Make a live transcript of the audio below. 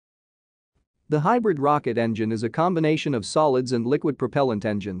The hybrid rocket engine is a combination of solids and liquid propellant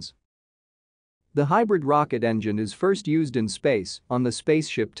engines. The hybrid rocket engine is first used in space on the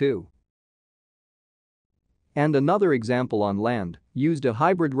Spaceship Two. And another example on land used a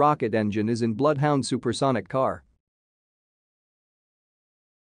hybrid rocket engine is in Bloodhound supersonic car.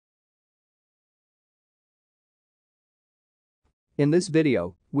 In this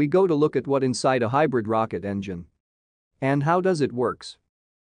video, we go to look at what inside a hybrid rocket engine and how does it works.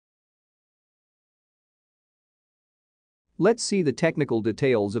 Let's see the technical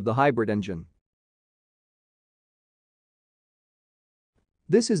details of the hybrid engine.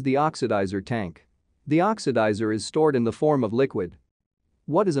 This is the oxidizer tank. The oxidizer is stored in the form of liquid.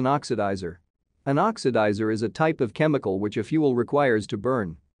 What is an oxidizer? An oxidizer is a type of chemical which a fuel requires to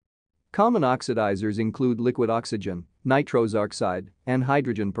burn. Common oxidizers include liquid oxygen, nitrous oxide, and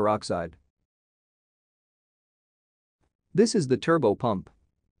hydrogen peroxide. This is the turbo pump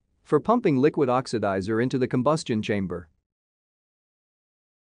for pumping liquid oxidizer into the combustion chamber.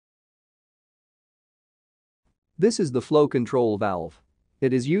 This is the flow control valve.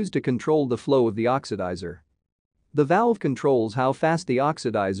 It is used to control the flow of the oxidizer. The valve controls how fast the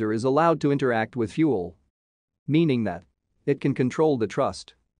oxidizer is allowed to interact with fuel, meaning that it can control the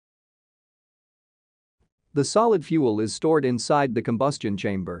thrust. The solid fuel is stored inside the combustion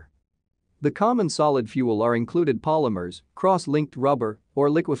chamber. The common solid fuel are included polymers, cross-linked rubber, or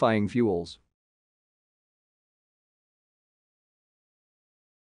liquefying fuels.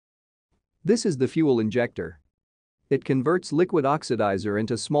 This is the fuel injector. It converts liquid oxidizer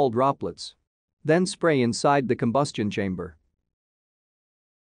into small droplets, then spray inside the combustion chamber.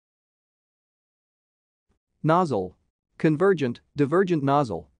 Nozzle. Convergent, divergent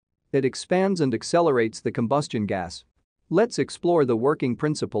nozzle. It expands and accelerates the combustion gas. Let's explore the working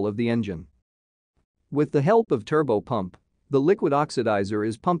principle of the engine. With the help of turbo pump, the liquid oxidizer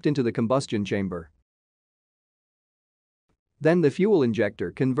is pumped into the combustion chamber. Then the fuel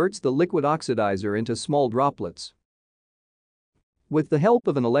injector converts the liquid oxidizer into small droplets. With the help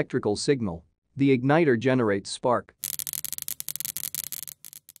of an electrical signal, the igniter generates spark.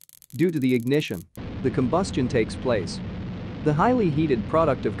 Due to the ignition, the combustion takes place. The highly heated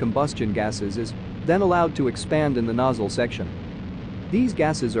product of combustion gases is then allowed to expand in the nozzle section. These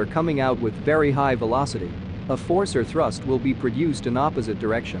gases are coming out with very high velocity. A force or thrust will be produced in opposite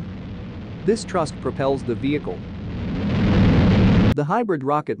direction. This thrust propels the vehicle. The hybrid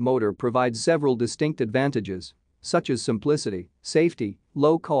rocket motor provides several distinct advantages, such as simplicity, safety,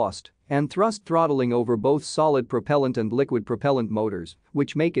 low cost, and thrust throttling over both solid propellant and liquid propellant motors,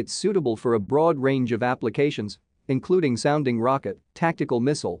 which make it suitable for a broad range of applications, including sounding rocket, tactical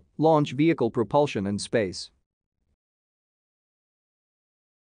missile, launch vehicle propulsion and space.